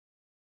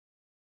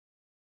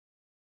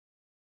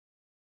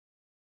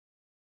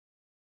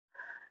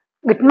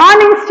Good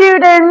morning,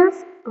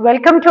 students.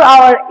 Welcome to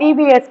our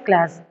EVS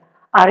class.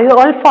 Are you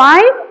all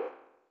fine?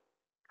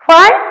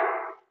 Fine?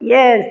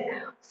 Yes.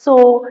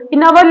 So,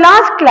 in our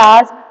last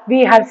class,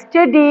 we have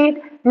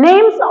studied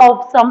names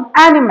of some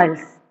animals.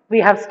 We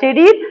have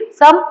studied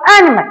some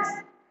animals.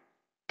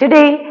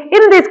 Today,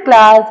 in this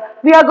class,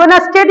 we are going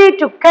to study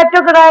to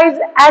categorize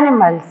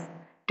animals.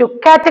 To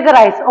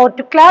categorize or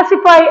to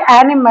classify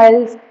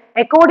animals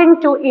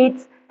according to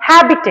its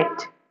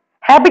habitat.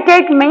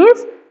 Habitat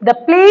means the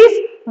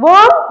place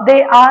where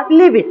they are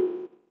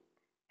living.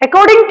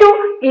 According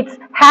to its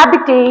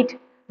habitat,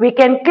 we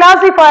can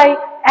classify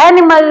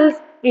animals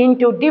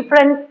into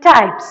different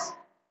types.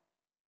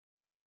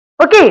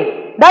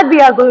 Okay, that we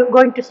are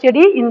going to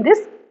study in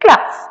this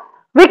class.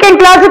 We can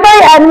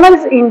classify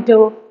animals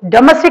into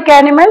domestic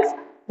animals,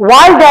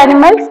 wild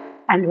animals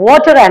and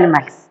water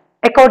animals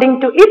according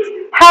to its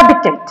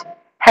habitat.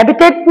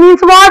 Habitat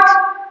means what?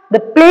 The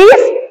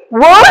place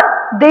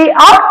where they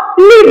are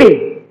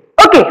living.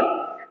 Okay,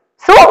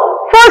 so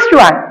first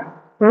one,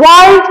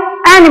 wild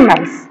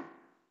animals.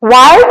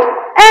 Wild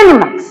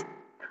animals.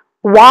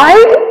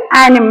 Wild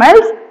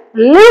animals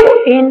live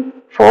in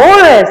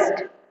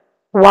forest.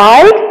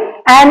 Wild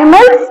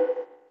animals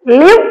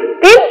live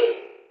in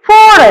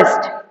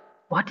forest.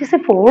 What is a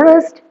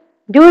forest?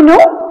 Do you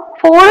know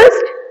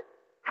forest?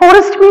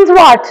 Forest means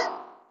what?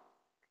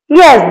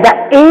 Yes,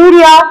 the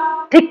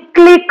area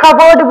thickly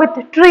covered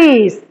with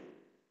trees.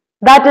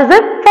 That is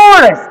a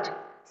forest.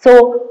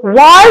 So,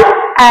 wild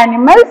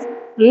animals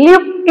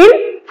live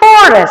in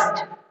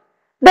forest.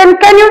 Then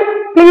can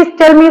you please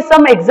tell me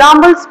some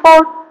examples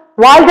for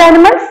wild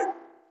animals?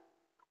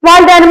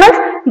 Wild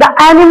animals, the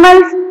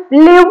animals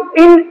live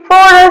in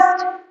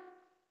forest.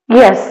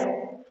 Yes,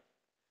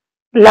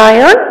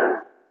 lion,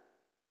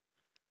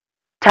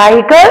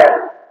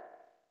 tiger,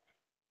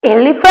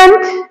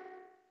 elephant,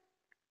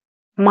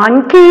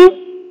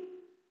 monkey,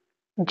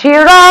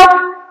 giraffe,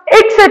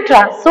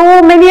 etc.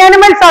 So many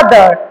animals are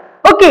there.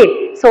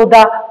 Okay, so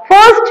the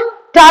first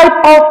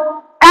type of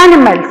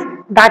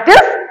animals, that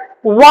is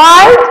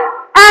wild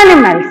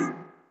animals.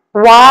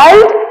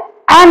 Wild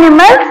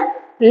animals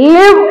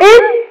live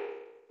in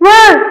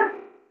where?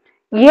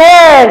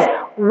 Yes,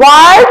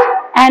 wild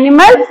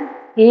animals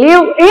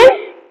live in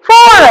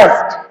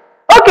forest.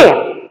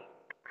 Okay,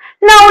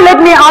 now let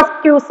me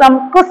ask you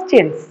some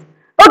questions.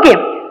 Okay,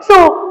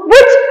 so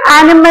which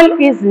animal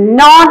is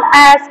known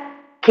as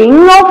king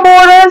of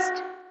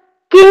forest?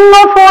 King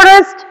of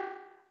forest?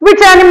 Which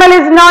animal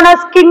is known as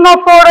king of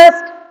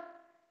forest?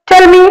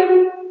 Tell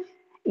me.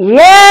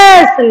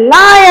 Yes,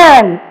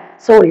 lion.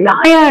 So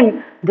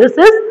lion, this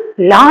is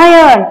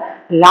lion.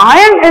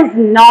 Lion is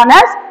known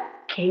as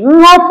king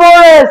of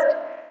forest.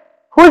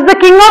 Who is the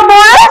king of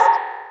forest?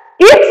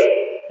 It's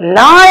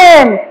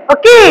lion.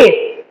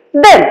 Okay.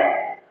 Then,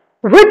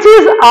 which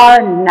is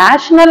our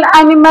national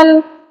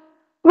animal?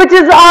 Which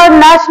is our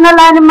national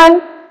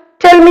animal?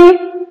 Tell me.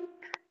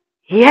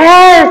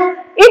 Yes,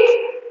 it's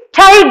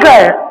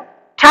tiger.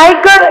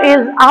 Tiger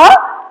is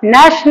our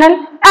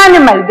national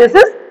animal. This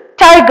is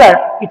tiger.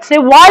 It's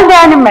a wild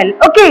animal.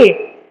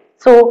 Okay.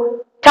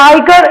 So,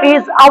 tiger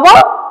is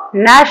our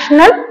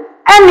national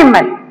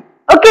animal.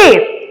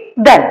 Okay.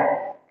 Then,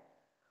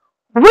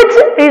 which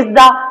is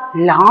the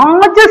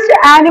largest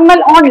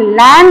animal on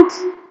land?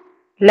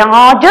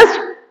 Largest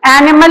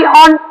animal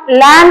on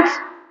land.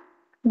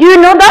 Do you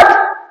know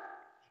that?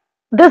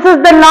 This is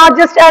the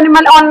largest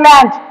animal on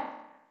land.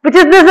 Which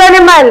is this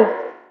animal?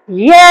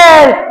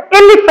 Yes,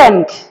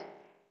 elephant.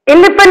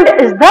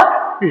 Elephant is the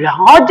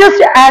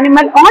largest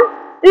animal on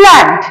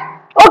land.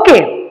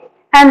 Okay.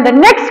 And the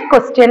next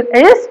question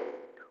is,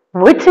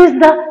 which is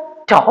the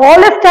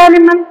tallest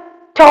animal?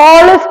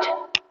 Tallest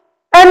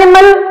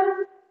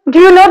animal. Do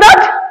you know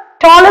that?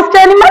 Tallest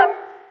animal?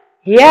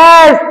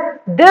 Yes,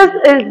 this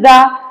is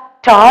the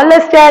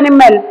tallest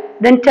animal.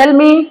 Then tell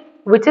me,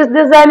 which is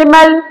this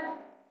animal?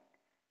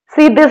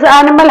 See, this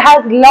animal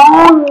has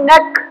long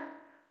neck.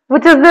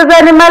 Which is this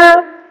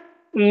animal?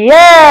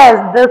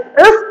 Yes, this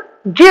is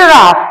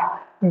giraffe.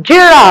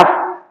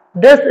 Giraffe.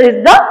 This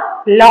is the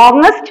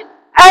longest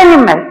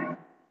animal.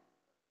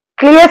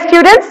 Clear,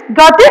 students?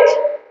 Got it?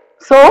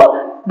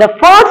 So, the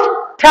first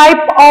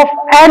type of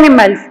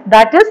animals,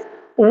 that is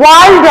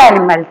wild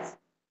animals.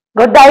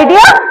 Got the idea?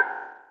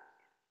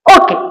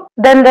 Okay.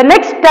 Then the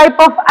next type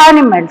of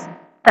animals,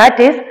 that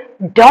is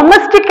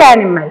domestic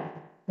animal.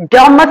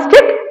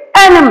 Domestic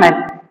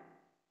animal.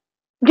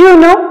 Do you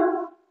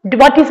know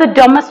what is a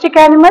domestic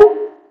animal?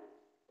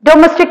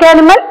 Domestic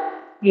animal?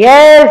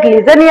 Yes,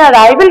 listen here,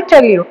 I will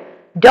tell you.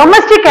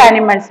 Domestic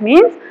animals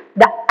means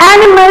the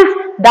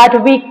animals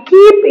that we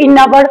keep in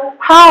our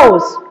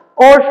house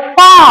or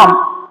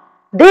farm.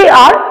 They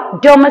are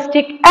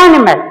domestic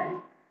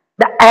animals.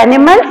 The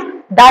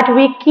animals that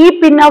we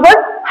keep in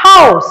our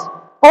house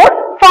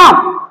or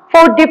farm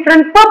for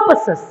different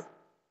purposes.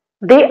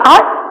 They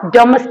are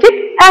domestic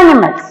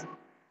animals.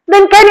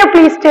 Then can you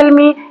please tell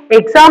me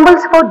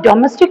examples for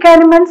domestic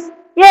animals?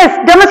 Yes,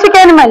 domestic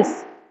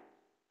animals.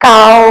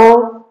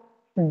 Cow,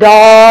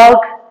 dog,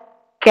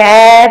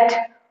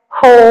 cat,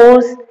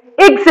 horse,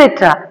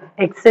 etc.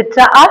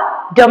 etc.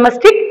 are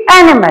domestic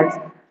animals.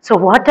 So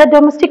what are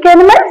domestic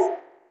animals?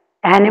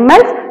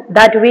 Animals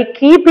that we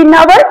keep in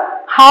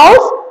our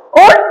house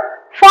or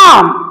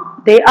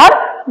farm. They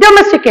are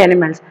domestic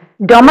animals.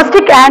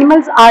 Domestic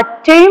animals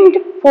are tamed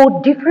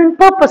for different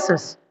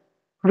purposes.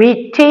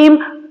 We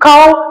tame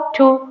cow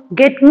to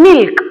get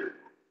milk.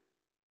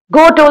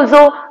 Goat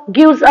also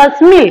gives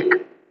us milk.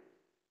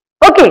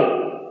 Okay.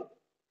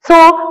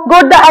 So,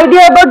 got the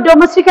idea about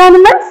domestic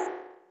animals?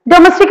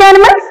 Domestic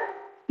animals?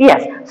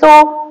 Yes.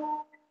 So,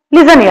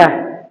 listen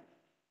here.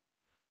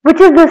 Which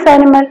is this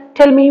animal?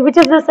 Tell me, which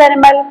is this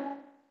animal?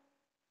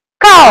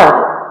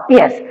 Cow.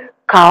 Yes.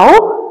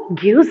 Cow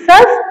gives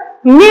us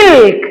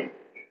milk.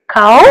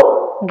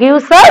 Cow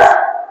gives us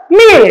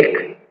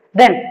milk.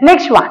 Then,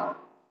 next one.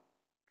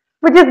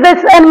 Which is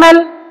this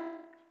animal?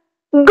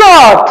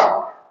 Goat.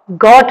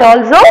 Goat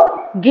also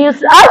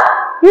gives us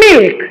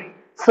milk.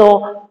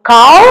 So,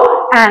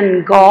 cow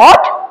and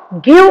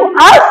goat give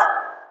us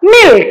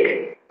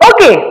milk.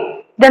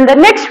 Okay. Then the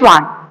next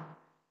one.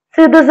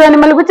 See this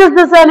animal. Which is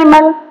this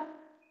animal?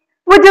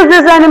 Which is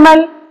this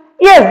animal?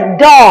 Yes,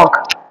 dog.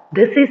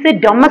 This is a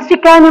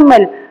domestic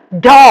animal.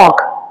 Dog.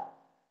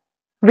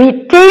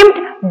 We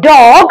tamed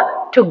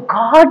dog to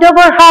guard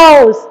our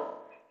house.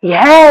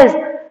 Yes,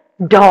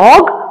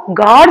 dog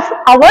guards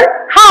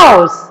our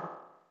house.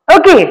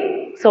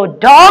 Okay, so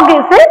dog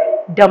is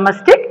a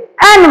domestic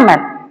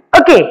animal.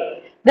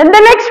 Okay, then the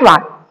next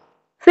one.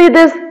 See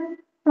this.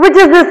 Which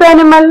is this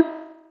animal?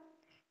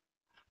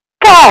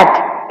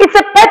 Cat. It's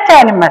a pet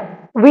animal.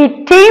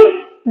 We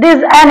tame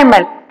this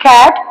animal,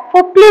 cat,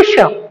 for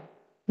pleasure.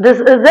 This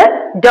is a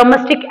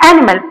domestic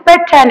animal,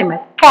 pet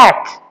animal,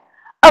 cat.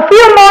 A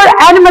few more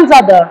animals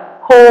are there.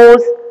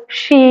 Horse,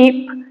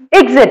 sheep,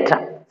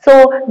 etc.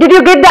 So, did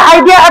you get the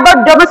idea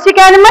about domestic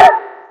animal?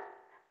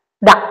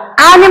 The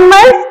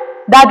animals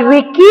that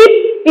we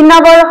keep in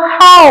our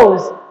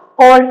house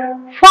or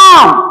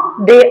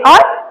farm, they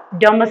are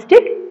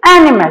domestic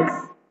animals.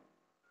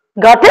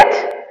 Got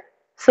it?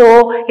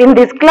 So, in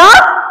this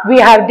class, we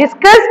have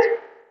discussed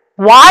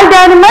wild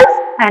animals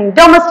and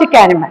domestic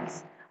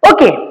animals.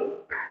 Okay.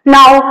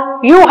 Now,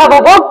 you have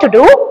a work to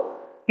do.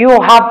 You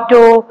have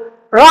to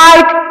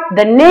write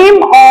the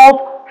name of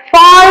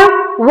 5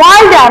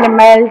 wild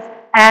animals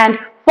and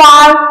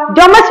 5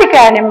 domestic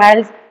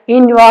animals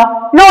in your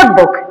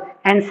notebook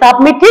and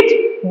submit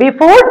it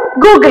before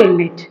Google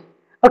Meet.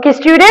 Okay,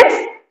 students?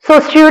 So,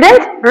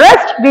 students,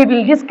 rest we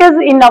will discuss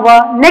in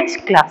our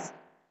next class.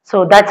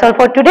 So, that's all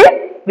for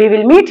today. We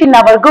will meet in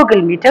our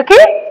Google Meet.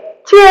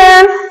 Okay?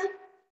 Cheers!